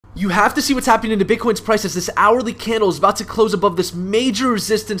You have to see what's happening to Bitcoin's price as this hourly candle is about to close above this major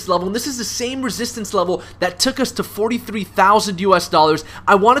resistance level, and this is the same resistance level that took us to 43,000 US dollars.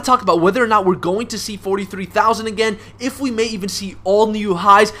 I want to talk about whether or not we're going to see 43,000 again, if we may even see all new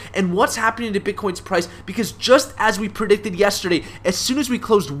highs, and what's happening to Bitcoin's price, because just as we predicted yesterday, as soon as we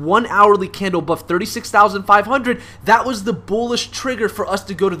closed one hourly candle above 36,500, that was the bullish trigger for us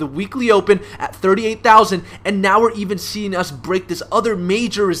to go to the weekly open at 38,000, and now we're even seeing us break this other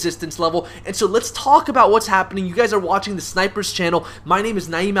major resistance level. And so let's talk about what's happening. You guys are watching the Snipers channel. My name is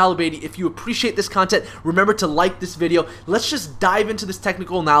Naeem Al-Abeidi. If you appreciate this content, remember to like this video. Let's just dive into this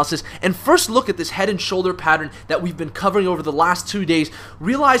technical analysis and first look at this head and shoulder pattern that we've been covering over the last 2 days.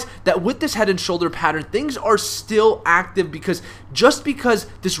 Realize that with this head and shoulder pattern, things are still active, because just because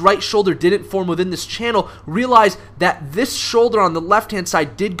this right shoulder didn't form within this channel, realize that this shoulder on the left hand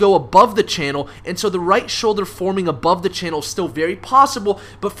side did go above the channel, and so the right shoulder forming above the channel is still very possible.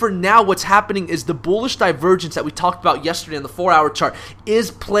 But for now, what's happening is the bullish divergence that we talked about yesterday on the 4-hour chart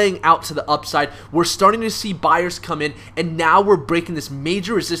is playing out to the upside. We're starting to see buyers come in, and now we're breaking this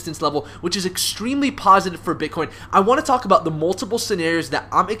major resistance level, which is extremely positive for Bitcoin. I want to talk about the multiple scenarios that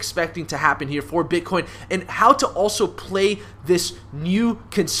I'm expecting to happen here for Bitcoin, and how to also play this new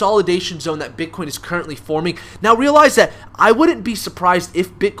consolidation zone that Bitcoin is currently forming. Now realize that I wouldn't be surprised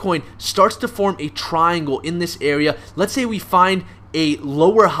if Bitcoin starts to form a triangle in this area. Let's say we find a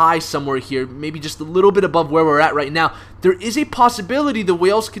lower high somewhere here, maybe just a little bit above where we're at right now. There is a possibility the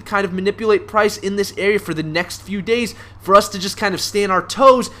whales could kind of manipulate price in this area for the next few days for us to just kind of stay on our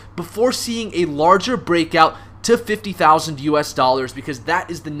toes before seeing a larger breakout to 50,000 US dollars, because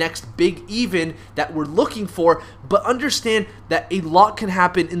that is the next big even that we're looking for. But understand that a lot can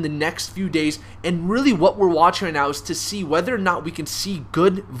happen in the next few days, and really what we're watching right now is to see whether or not we can see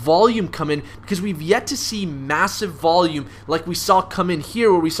good volume come in, because we've yet to see massive volume like we saw come in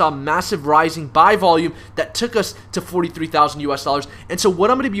here, where we saw massive rising buy volume that took us to 43,000 US dollars. And so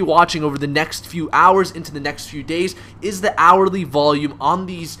what I'm going to be watching over the next few hours into the next few days is the hourly volume on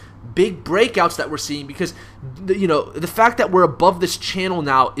these big breakouts that we're seeing, because the fact that we're above this channel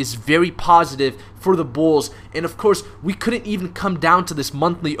now is very positive for the bulls. And of course, we couldn't even come down to this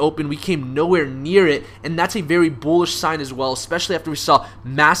monthly open. We came nowhere near it, and that's a very bullish sign as well, especially after we saw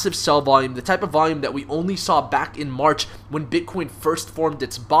massive sell volume, the type of volume that we only saw back in March when Bitcoin first formed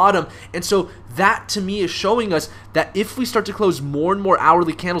its bottom. And so that to me is showing us that if we start to close more and more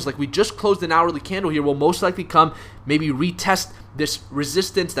hourly candles, like we just closed an hourly candle here, we'll most likely come maybe retest this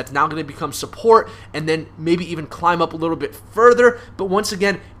resistance that's now going to become support, and then maybe even climb up a little bit further. But once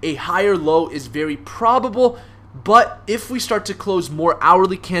again, a higher low is very probable. But if we start to close more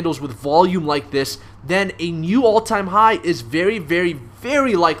hourly candles with volume like this, then a new all-time high is very, very,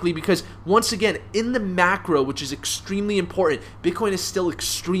 very likely, because once again, in the macro, which is extremely important, Bitcoin is still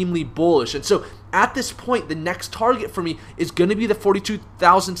extremely bullish. And so at this point, the next target for me is going to be the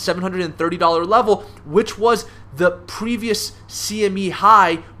 $42,730 level, which was the previous CME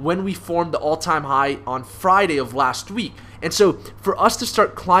high when we formed the all-time high on Friday of last week. And so for us to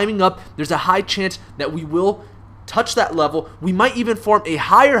start climbing up, there's a high chance that we will touch that level. We might even form a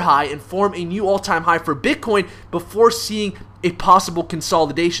higher high and form a new all-time high for Bitcoin before seeing a possible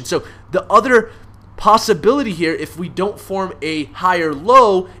consolidation. So the other possibility here, if we don't form a higher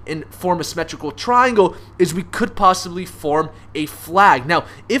low and form a symmetrical triangle, is we could possibly form a flag. Now,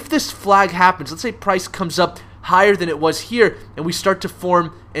 if this flag happens, let's say price comes up higher than it was here, and we start to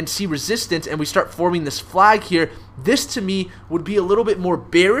form and see resistance, and we start forming this flag here, this to me would be a little bit more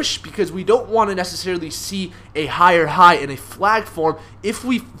bearish, because we don't want to necessarily see a higher high in a flag form. If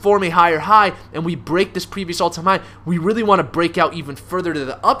we form a higher high and we break this previous all-time high, we really want to break out even further to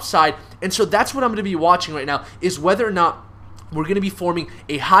the upside. And so that's what I'm going to be watching right now, is whether or not we're going to be forming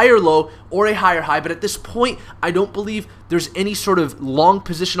a higher low or a higher high. But at this point, I don't believe there's any sort of long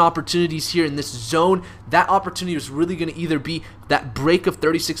position opportunities here in this zone. That opportunity is really going to either be that break of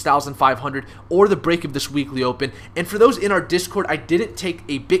 36,500 or the break of this weekly open. And for those in our Discord, I didn't take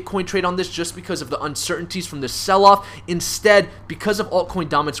a Bitcoin trade on this just because of the uncertainties from the sell-off. Instead, because of altcoin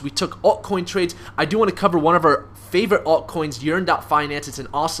dominance, we took altcoin trades. I do want to cover one of our favorite altcoins, Yearn.finance. It's an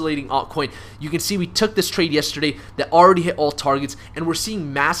oscillating altcoin. You can see we took this trade yesterday that already hit all targets, and we're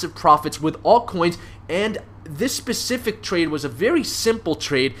seeing massive profits with altcoins. And this specific trade was a very simple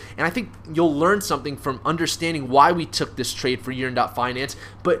trade, and I think you'll learn something from understanding why we took this trade for Yearn.finance.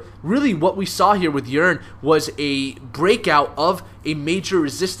 But really what we saw here with Yearn was a breakout of a major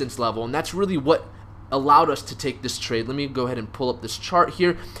resistance level, and that's really what allowed us to take this trade. Let me go ahead and pull up this chart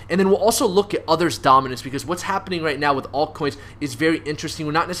here, and then we'll also look at others' dominance, because what's happening right now with altcoins is very interesting.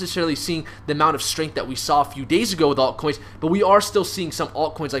 We're not necessarily seeing the amount of strength that we saw a few days ago with altcoins, but we are still seeing some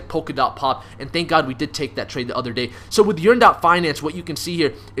altcoins like Polkadot pop, and thank God we did take that trade the other day. So with Yearn.finance, what you can see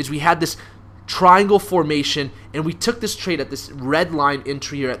here is we had this triangle formation, and we took this trade at this red line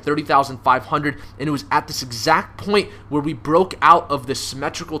entry here at 30,500, and it was at this exact point where we broke out of the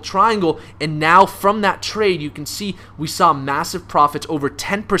symmetrical triangle. And now from that trade, you can see we saw massive profits, over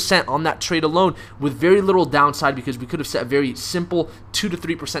 10% on that trade alone, with very little downside, because we could have set a very simple 2 to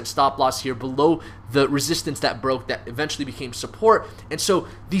 3% stop loss here below the resistance that broke, that eventually became support. And so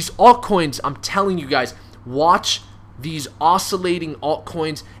these altcoins, I'm telling you guys, watch these oscillating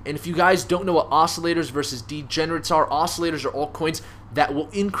altcoins. And if you guys don't know what oscillators versus degenerates are, oscillators are altcoins that will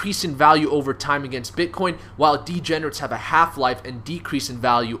increase in value over time against Bitcoin, while degenerates have a half-life and decrease in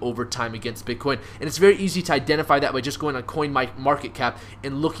value over time against Bitcoin. And it's very easy to identify that by just going on CoinMarketCap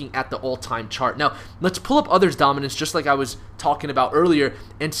and looking at the all-time chart. Now, let's pull up others' dominance, just like I was talking about earlier,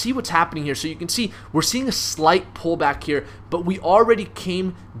 and see what's happening here. So you can see we're seeing a slight pullback here, but we already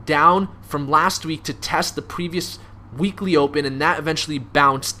came down from last week to test the previous weekly open, and that eventually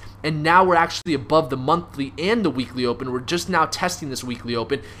bounced, and now we're actually above the monthly and the weekly open. We're just now testing this weekly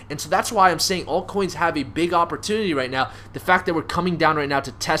open, and so that's why I'm saying altcoins have a big opportunity right now. The fact that we're coming down right now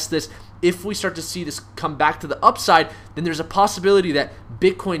to test this, if we start to see this come back to the upside, then there's a possibility that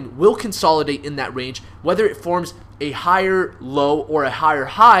Bitcoin will consolidate in that range. Whether it forms a higher low or a higher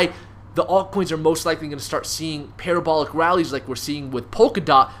high, the altcoins are most likely going to start seeing parabolic rallies like we're seeing with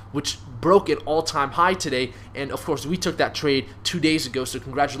Polkadot, which broke an all-time high today. And of course, we took that trade 2 days ago, so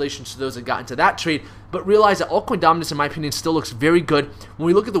congratulations to those that got into that trade. But realize that altcoin dominance, in my opinion, still looks very good. When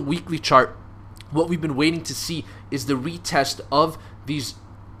we look at the weekly chart, what we've been waiting to see is the retest of these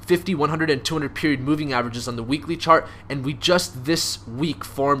 50, 100, and 200 period moving averages on the weekly chart, and we just this week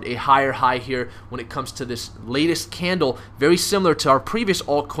formed a higher high here when it comes to this latest candle, very similar to our previous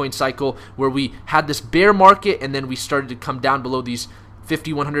altcoin cycle where we had this bear market and then we started to come down below these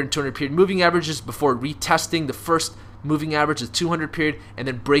 50, 100, and 200 period moving averages before retesting the first moving average, the 200 period, and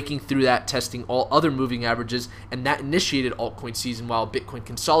then breaking through that, testing all other moving averages, and that initiated altcoin season while Bitcoin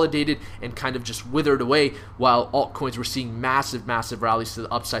consolidated and kind of just withered away, while altcoins were seeing massive rallies to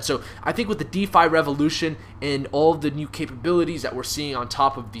the upside. So I think with the DeFi revolution and all of the new capabilities that we're seeing on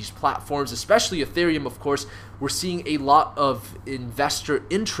top of these platforms, especially Ethereum, of course, we're seeing a lot of investor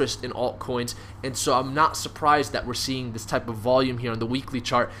interest in altcoins, and so I'm not surprised that we're seeing this type of volume here on the weekly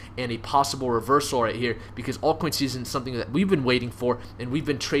chart and a possible reversal right here, because altcoin season is something that we've been waiting for, and we've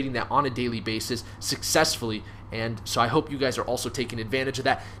been trading that on a daily basis successfully. And so I hope you guys are also taking advantage of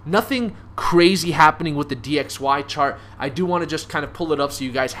that. Nothing crazy happening with the DXY chart. I do want to just kind of pull it up so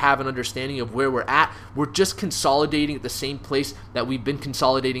you guys have an understanding of where we're at. We're just consolidating at the same place that we've been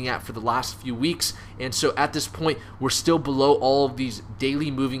consolidating at for the last few weeks. And so at this point, we're still below all of these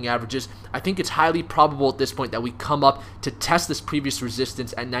daily moving averages. I think it's highly probable at this point that we come up to test this previous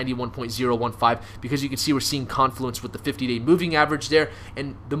resistance at 91.015, because you can see we're seeing confluence with the 50-day moving average there.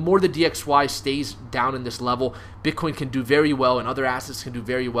 And the more the DXY stays down in this level, Bitcoin can do very well and other assets can do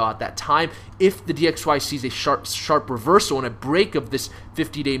very well at that time. If the DXY sees a sharp reversal and a break of this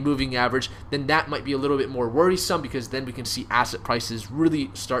 50-day moving average, then that might be a little bit more worrisome, because then we can see asset prices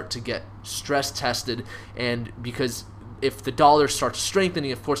really start to get stress tested. And because if the dollar starts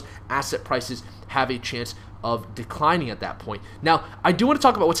strengthening, of course, asset prices have a chance of declining at that point. Now, I do want to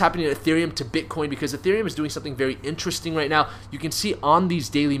talk about what's happening in Ethereum to Bitcoin, because Ethereum is doing something very interesting right now. You can see on these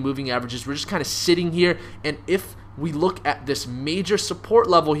daily moving averages, we're just kind of sitting here, and if we look at this major support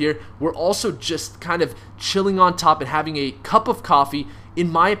level here, we're also just kind of chilling on top and having a cup of coffee. In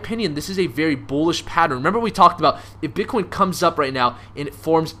my opinion, this is a very bullish pattern. Remember, we talked about if Bitcoin comes up right now and it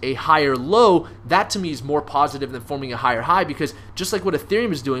forms a higher low, that to me is more positive than forming a higher high, because just like what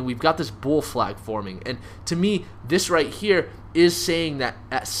Ethereum is doing, we've got this bull flag forming. And to me, this right here is saying that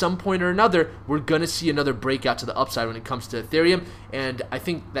at some point or another, we're going to see another breakout to the upside when it comes to Ethereum. And I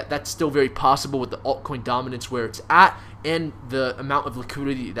think that that's still very possible with the altcoin dominance where it's at, and the amount of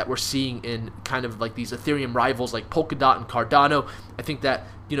liquidity that we're seeing in kind of like these Ethereum rivals like Polkadot and Cardano. I think that,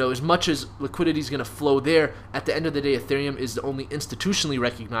 you know, as much as liquidity is going to flow there, at the end of the day, Ethereum is the only institutionally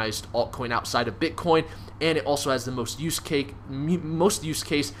recognized altcoin outside of Bitcoin, and it also has the most use case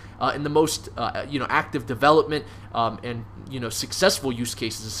and the most active development and successful use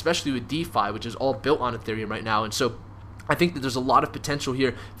cases, especially with DeFi, which is all built on Ethereum right now. And so I think that there's a lot of potential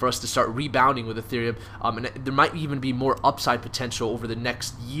here for us to start rebounding with Ethereum, and there might even be more upside potential over the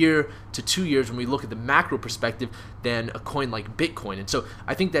next year to 2 years when we look at the macro perspective than a coin like Bitcoin. And so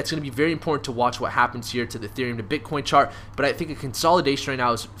I think that's going to be very important to watch what happens here to the Ethereum to Bitcoin chart, but I think a consolidation right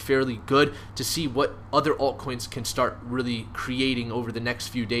now is fairly good to see what other altcoins can start really creating over the next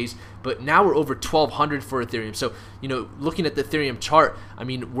few days. But now we're over 1,200 for Ethereum. So, you know, looking at the Ethereum chart, I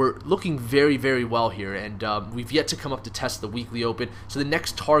mean, we're looking very, very well here, and we've yet to come up to test the weekly open. So the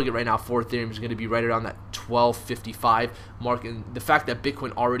next target right now for Ethereum is going to be right around that 1255 mark, and the fact that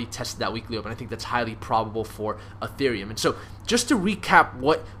Bitcoin already tested that weekly open, I think that's highly probable for Ethereum. And so just to recap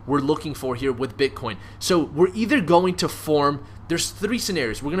what we're looking for here with Bitcoin, so we're either going to form, there's 3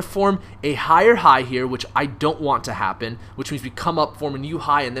 scenarios. We're going to form a higher high here, which I don't want to happen, which means we come up, form a new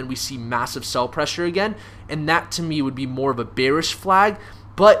high, and then we see massive sell pressure again, and that to me would be more of a bearish flag.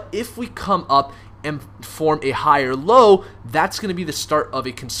 But if we come up and form a higher low, that's going to be the start of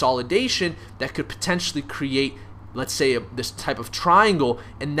a consolidation that could potentially create, let's say, this type of triangle,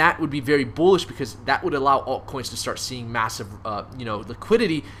 and that would be very bullish because that would allow altcoins to start seeing massive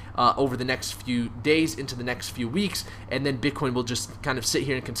liquidity over the next few days into the next few weeks, and then Bitcoin will just kind of sit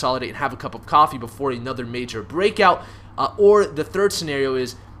here and consolidate and have a cup of coffee before another major breakout. Or the third scenario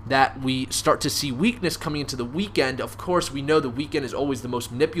is that we start to see weakness coming into the weekend. Of course, we know the weekend is always the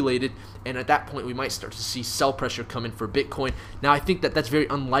most manipulated, and at that point we might start to see sell pressure come in for Bitcoin. Now I think that that's very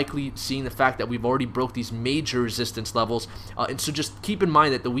unlikely, seeing the fact that we've already broke these major resistance levels, and so just keep in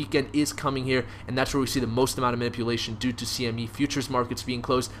mind that the weekend is coming here, and that's where we see the most amount of manipulation due to CME futures markets being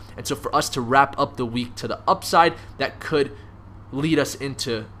closed. And so for us to wrap up the week to the upside, that could lead us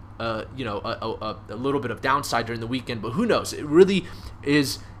into a little bit of downside during the weekend, but who knows? It really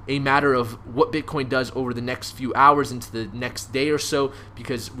is a matter of what Bitcoin does over the next few hours into the next day or so,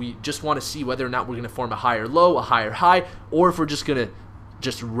 because we just want to see whether or not we're going to form a higher low, a higher high, or if we're just going to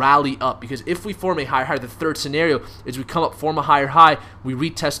just rally up. Because if we form a higher high, the third scenario is we come up, form a higher high, we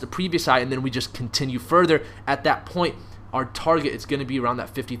retest the previous high, and then we just continue further. At that point, our target is going to be around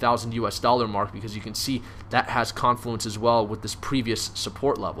that $50,000 mark, because you can see that has confluence as well with this previous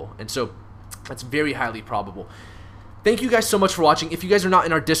support level, and so that's very highly probable. Thank you guys so much for watching. If you guys are not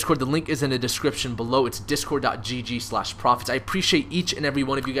in our Discord, the link is in the description below. It's discord.gg/profits. I appreciate each and every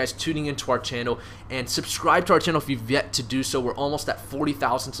one of you guys tuning into our channel, and subscribe to our channel if you've yet to do so. We're almost at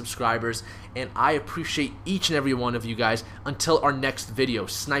 40,000 subscribers, and I appreciate each and every one of you guys. Until our next video,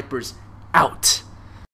 snipers out.